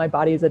travel. My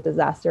body is a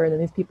disaster. And then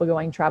these people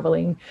going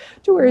traveling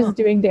tours,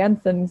 doing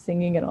dance and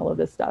singing and all of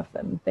this stuff.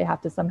 And they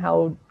have to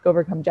somehow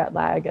overcome jet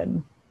lag.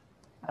 And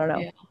I don't know.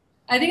 Yeah.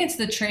 I think it's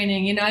the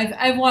training.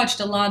 I've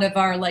watched a lot of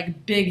our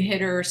like big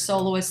hitter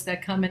soloists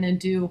that come in and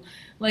do,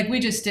 like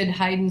we just did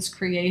Haydn's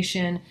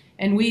Creation,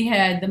 and we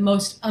had the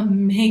most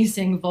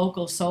amazing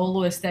vocal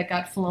soloist that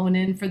got flown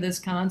in for this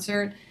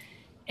concert.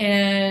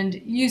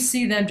 And you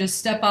see them just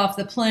step off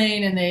the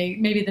plane and they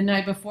maybe the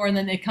night before and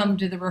then they come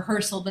to the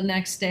rehearsal the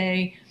next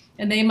day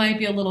and they might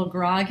be a little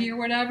groggy or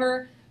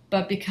whatever,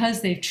 but because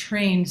they've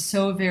trained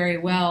so very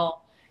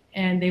well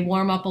and they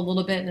warm up a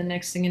little bit and the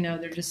next thing you know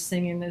they're just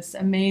singing this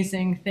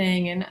amazing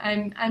thing. And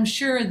I'm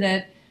sure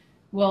that,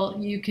 well,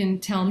 you can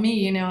tell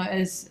me,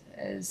 as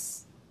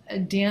a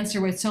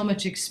dancer with so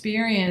much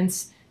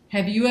experience,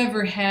 have you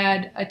ever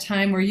had a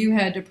time where you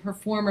had to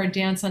perform or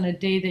dance on a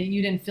day that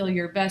you didn't feel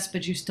your best,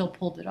 but you still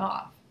pulled it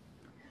off?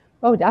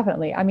 Oh,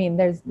 definitely. I mean,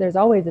 there's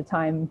always a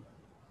time.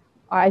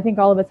 I think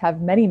all of us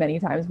have many, many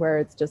times where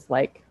it's just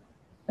like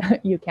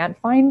you can't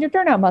find your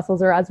turnout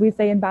muscles, or as we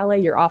say in ballet,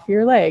 you're off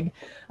your leg.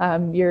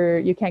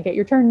 You can't get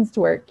your turns to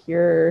work.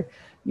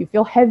 You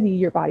feel heavy.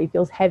 Your body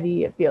feels heavy.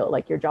 You feel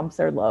like your jumps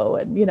are low,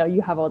 and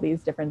you have all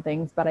these different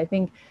things. But I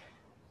think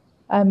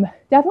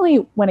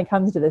definitely when it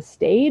comes to the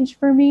stage,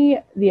 for me,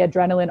 the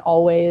adrenaline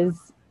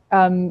always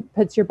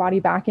puts your body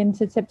back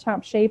into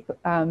tip-top shape.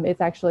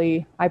 It's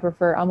actually, I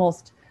prefer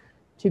almost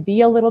to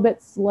be a little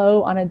bit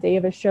slow on a day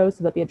of a show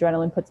so that the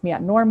adrenaline puts me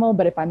at normal.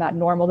 But if I'm at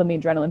normal, then the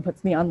adrenaline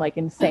puts me on like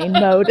insane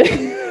mode.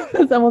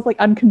 It's almost like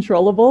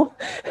uncontrollable.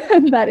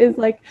 And that is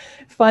like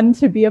fun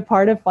to be a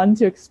part of, fun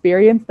to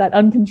experience that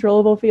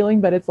uncontrollable feeling.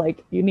 But it's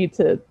like you need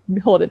to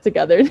hold it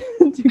together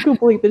to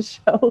complete the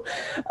show.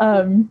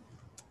 I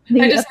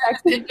The just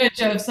effect, had an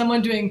image of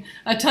someone doing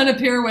a ton of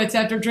pirouettes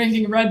after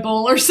drinking Red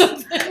Bull or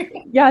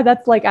something. yeah,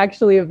 that's like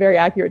actually a very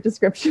accurate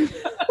description.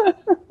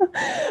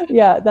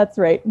 Yeah, that's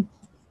right.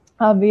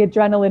 The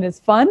adrenaline is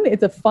fun.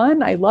 It's a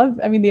fun. I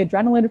mean, the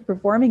adrenaline of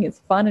performing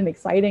is fun and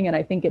exciting. And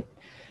I think it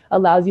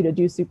allows you to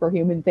do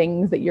superhuman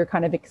things that you're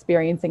kind of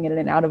experiencing in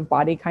an out of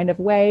body kind of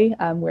way,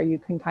 where you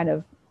can kind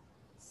of,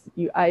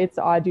 it's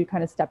odd. You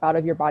kind of step out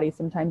of your body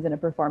sometimes in a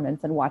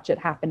performance and watch it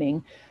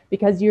happening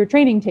because your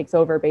training takes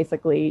over.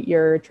 Basically,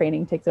 your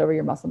training takes over,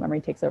 your muscle memory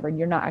takes over, and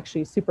you're not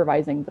actually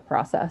supervising the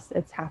process.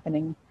 It's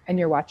happening and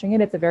you're watching it.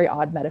 It's a very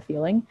odd meta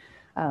feeling.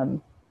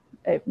 Um,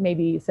 it may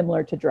be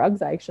similar to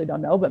drugs. I actually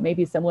don't know, but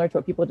maybe similar to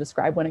what people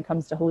describe when it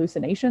comes to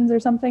hallucinations or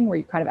something, where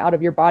you're kind of out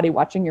of your body,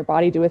 watching your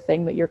body do a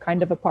thing that you're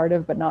kind of a part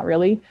of, but not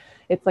really.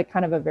 It's like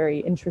kind of a very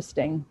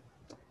interesting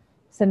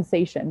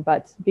sensation.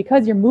 But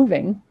because you're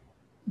moving,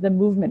 the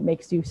movement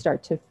makes you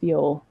start to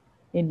feel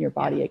in your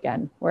body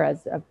again.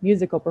 Whereas a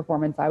musical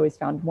performance, I always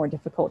found more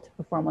difficult to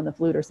perform on the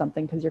flute or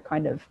something because you're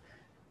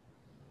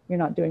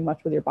not doing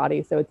much with your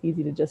body. So it's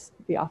easy to just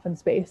be off in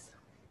space.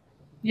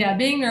 Yeah,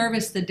 being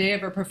nervous the day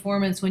of a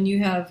performance when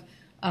you have,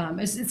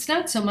 it's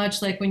not so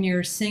much like when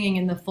you're singing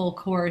in the full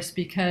chorus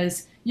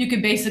because you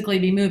could basically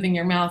be moving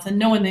your mouth and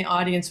no one in the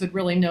audience would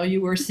really know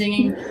you were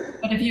singing.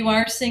 But if you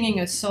are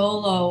singing a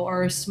solo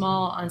or a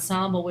small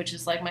ensemble, which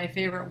is like my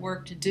favorite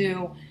work to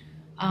do,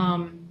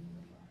 um,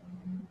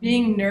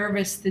 being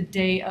nervous the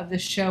day of the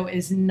show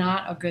is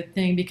not a good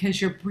thing because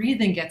your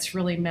breathing gets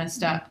really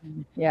messed up.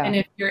 Yeah, And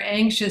if you're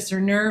anxious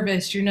or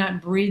nervous, you're not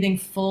breathing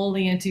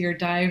fully into your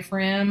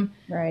diaphragm,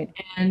 right.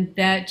 and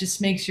that just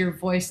makes your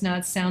voice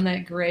not sound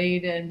that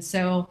great. And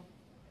so,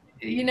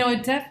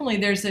 it definitely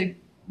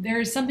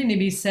there's something to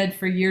be said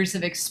for years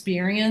of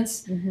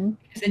experience, Mm-hmm.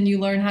 because then you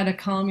learn how to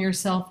calm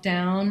yourself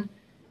down.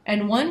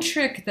 And one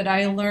trick that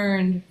I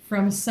learned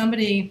from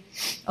somebody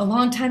a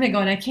long time ago,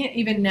 and I can't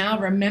even now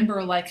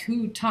remember like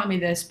who taught me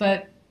this,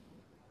 but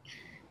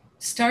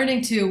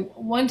starting to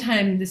one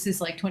time, this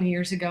is like 20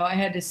 years ago, I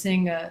had to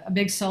sing a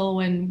big solo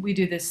when we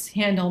do this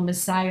Handel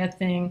Messiah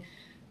thing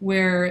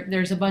where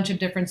there's a bunch of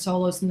different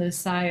solos in the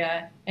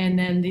Messiah and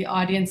then the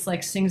audience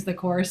like sings the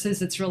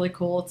choruses. It's really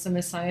cool. It's a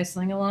Messiah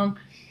sing along.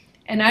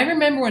 And I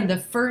remember one of the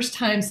first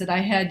times that I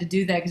had to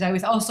do that because I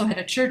was also had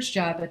a church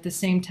job at the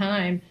same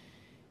time.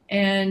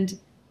 And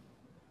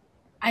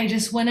I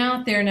just went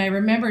out there and I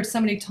remembered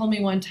somebody told me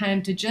one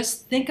time to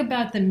just think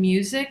about the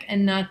music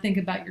and not think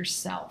about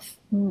yourself.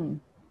 Mm.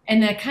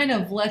 And that kind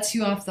of lets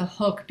you off the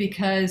hook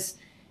because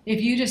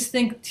if you just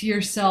think to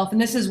yourself, and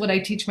this is what I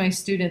teach my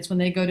students when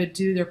they go to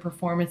do their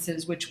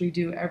performances, which we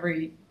do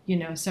every,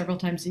 several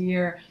times a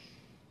year,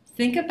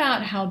 think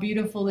about how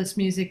beautiful this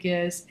music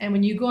is. And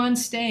when you go on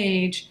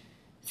stage,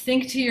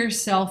 think to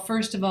yourself,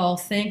 first of all,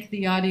 thank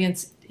the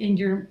audience in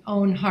your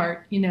own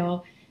heart,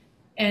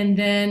 and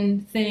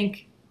then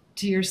think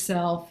to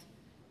yourself,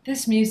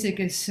 this music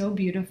is so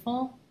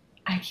beautiful.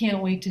 I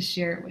can't wait to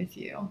share it with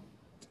you.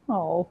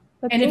 Oh,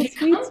 that's And so if you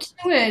come sweet.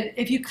 to it,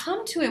 if you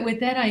come to it with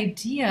that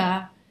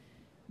idea,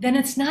 then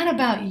it's not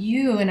about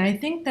you. And I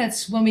think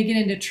that's when we get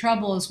into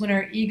trouble is when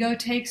our ego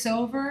takes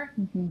over.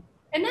 Mm-hmm.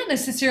 And not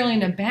necessarily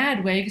in a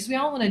bad way, because we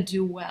all want to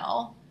do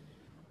well,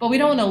 but we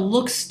don't want to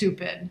look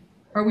stupid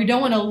or we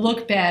don't want to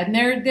look bad.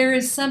 And there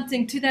is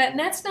something to that. And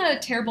that's not a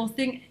terrible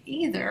thing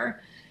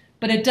either,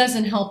 but it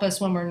doesn't help us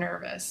when we're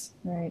nervous.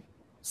 Right.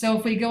 So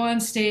if we go on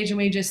stage and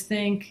we just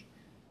think,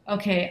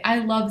 okay, I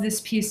love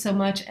this piece so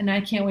much and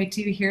I can't wait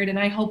to hear it and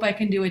I hope I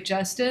can do it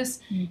justice.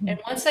 Mm-hmm. And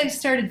once I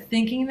started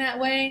thinking that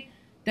way,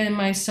 then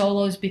my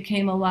solos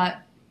became a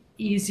lot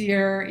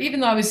easier, even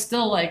though I was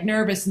still like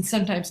nervous and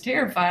sometimes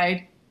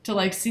terrified to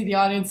like see the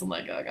audience. I'm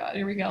like, oh God,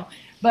 here we go.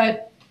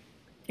 But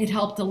it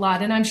helped a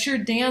lot. And I'm sure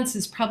dance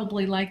is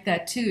probably like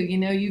that too.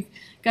 You've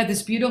got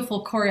this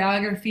beautiful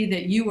choreography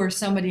that you or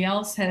somebody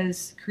else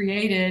has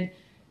created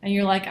and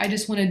you're like, I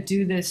just want to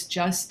do this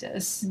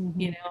justice,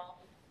 Mm-hmm.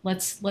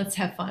 let's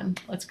have fun.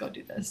 Let's go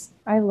do this.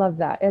 I love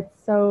that.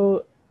 It's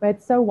so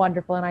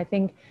wonderful. And I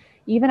think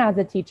even as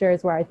a teacher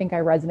is where I think I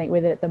resonate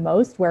with it the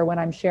most, where when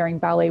I'm sharing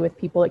ballet with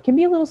people, it can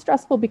be a little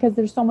stressful because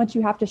there's so much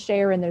you have to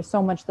share and there's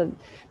so much that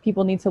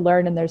people need to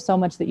learn and there's so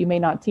much that you may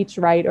not teach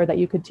right or that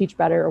you could teach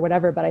better or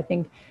whatever. But I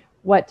think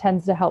what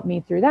tends to help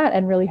me through that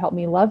and really help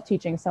me love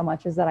teaching so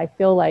much is that I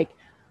feel like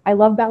I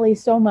love ballet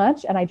so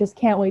much and I just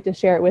can't wait to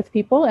share it with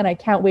people, and I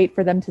can't wait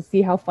for them to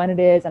see how fun it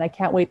is, and I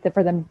can't wait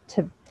for them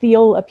to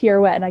feel a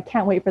pirouette, and I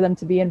can't wait for them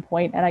to be in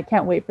point, and I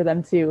can't wait for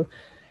them to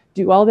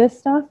do all this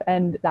stuff.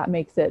 And that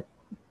makes it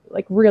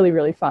like really,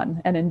 really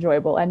fun and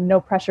enjoyable and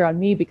no pressure on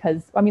me,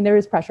 because I mean, there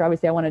is pressure.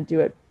 Obviously I want to do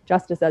it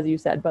justice, as you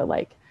said, but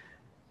like,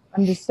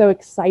 I'm just so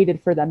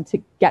excited for them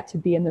to get to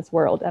be in this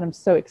world. And I'm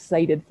so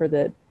excited for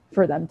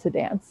them to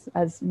dance,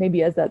 as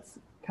that's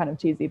kind of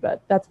cheesy,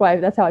 but that's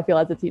how I feel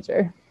as a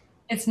teacher.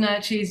 It's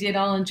not cheesy at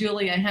all. And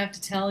Julie, I have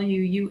to tell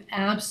you,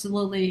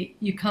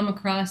 you come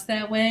across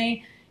that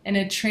way, and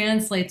it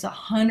translates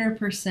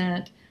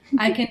 100%.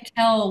 I can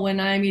tell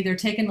when I'm either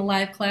taking a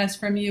live class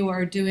from you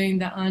or doing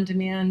the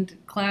on-demand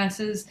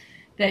classes,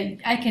 that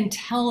I can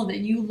tell that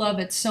you love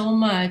it so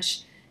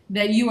much,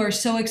 that you are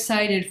so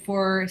excited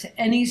for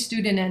any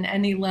student at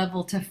any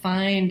level to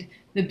find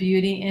the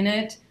beauty in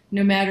it,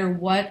 no matter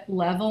what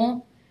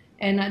level.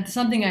 And that's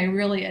something I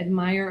really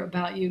admire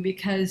about you,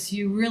 because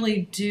you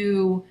really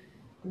do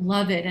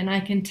love it. And I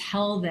can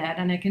tell that.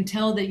 And I can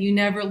tell that you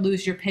never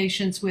lose your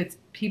patience with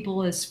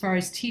people as far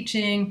as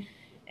teaching,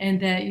 and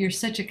that you're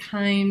such a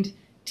kind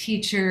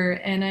teacher.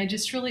 And I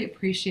just really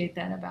appreciate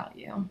that about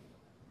you.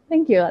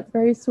 Thank you. That's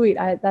very sweet.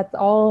 That's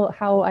all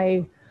how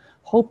I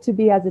hope to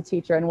be as a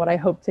teacher, and what I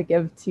hope to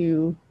give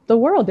to the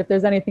world. If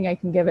there's anything I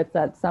can give, it's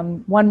that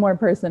one more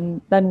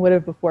person than would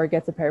have before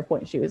gets a pair of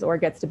point shoes or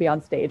gets to be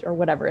on stage or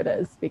whatever it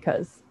is,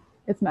 because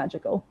it's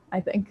magical,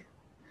 I think.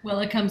 Well,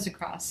 it comes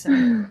across.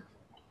 So.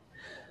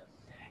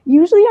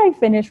 Usually I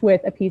finish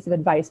with a piece of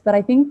advice, but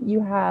I think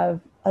you have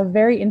a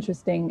very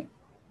interesting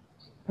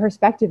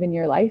perspective in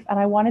your life. And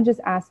I want to just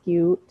ask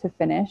you to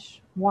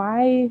finish.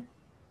 Why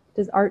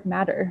does art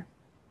matter?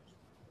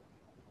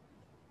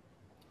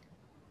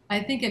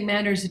 I think it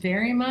matters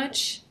very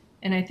much.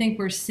 And I think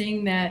we're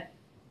seeing that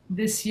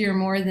this year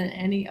more than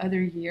any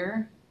other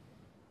year,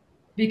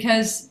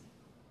 because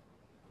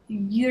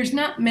there's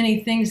not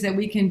many things that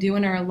we can do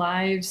in our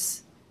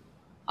lives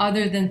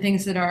other than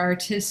things that are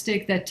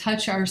artistic, that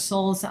touch our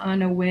souls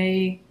in a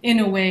way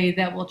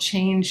that will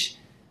change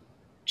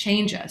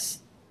us.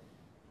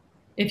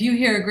 If you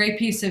hear a great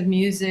piece of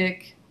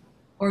music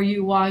or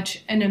you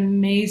watch an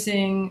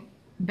amazing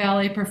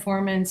ballet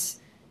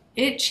performance,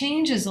 it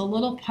changes a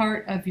little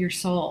part of your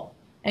soul,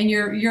 and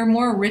you're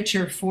more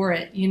richer for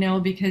it,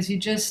 because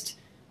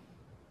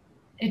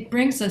it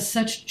brings us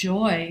such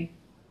joy,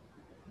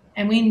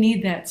 and we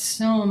need that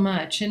so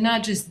much. And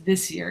not just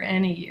this year,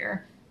 any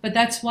year, but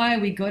that's why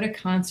we go to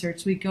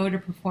concerts, we go to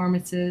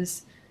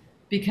performances,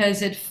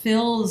 because it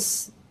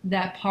fills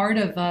that part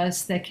of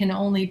us that can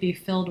only be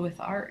filled with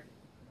art.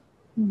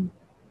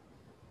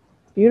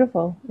 It's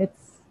beautiful.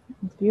 It's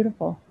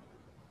beautiful.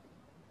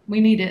 We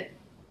need it.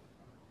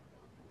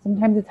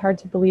 Sometimes it's hard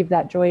to believe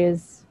that joy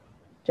is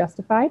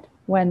justified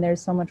when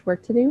there's so much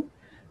work to do,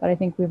 but I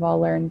think we've all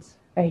learned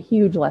a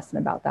huge lesson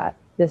about that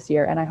this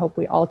year, and I hope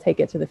we all take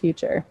it to the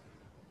future.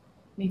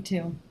 Me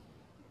too.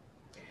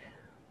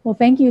 Well,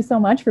 thank you so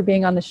much for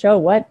being on the show.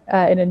 What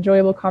an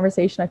enjoyable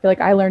conversation. I feel like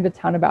I learned a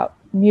ton about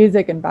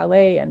music and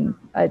ballet, and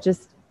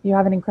you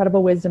have an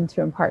incredible wisdom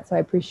to impart. So I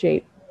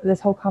appreciate this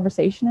whole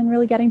conversation and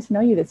really getting to know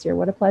you this year.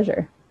 What a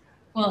pleasure.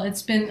 Well,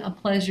 it's been a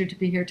pleasure to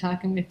be here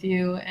talking with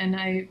you, and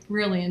I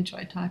really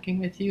enjoyed talking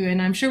with you,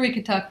 and I'm sure we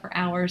could talk for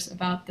hours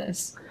about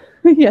this.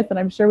 Yes, and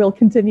I'm sure we'll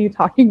continue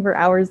talking for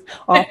hours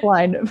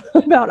offline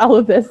about all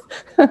of this.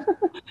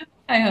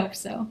 I hope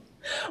so.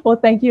 Well,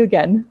 thank you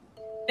again.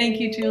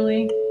 Thank you,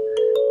 Julie.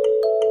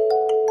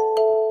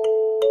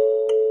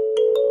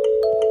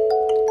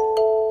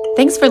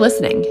 Thanks for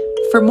listening.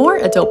 For more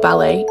adult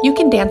ballet, you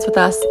can dance with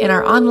us in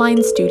our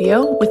online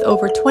studio with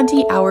over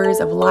 20 hours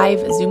of live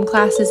Zoom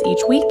classes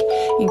each week,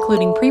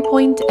 including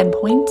pre-point and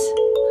point,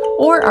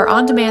 or our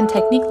on-demand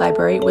technique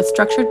library with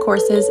structured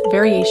courses,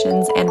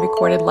 variations, and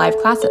recorded live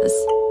classes.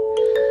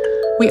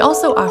 We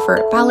also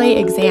offer ballet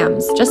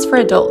exams just for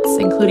adults,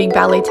 including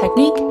ballet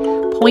technique,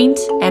 point,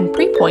 and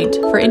pre-point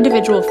for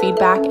individual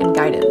feedback and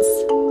guidance.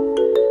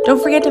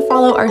 Don't forget to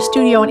follow our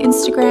studio on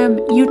Instagram,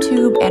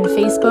 YouTube, and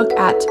Facebook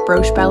at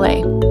Broche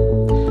Ballet.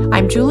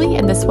 I'm Julie,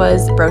 and this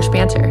was Broche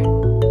Banter.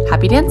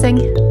 Happy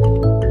dancing!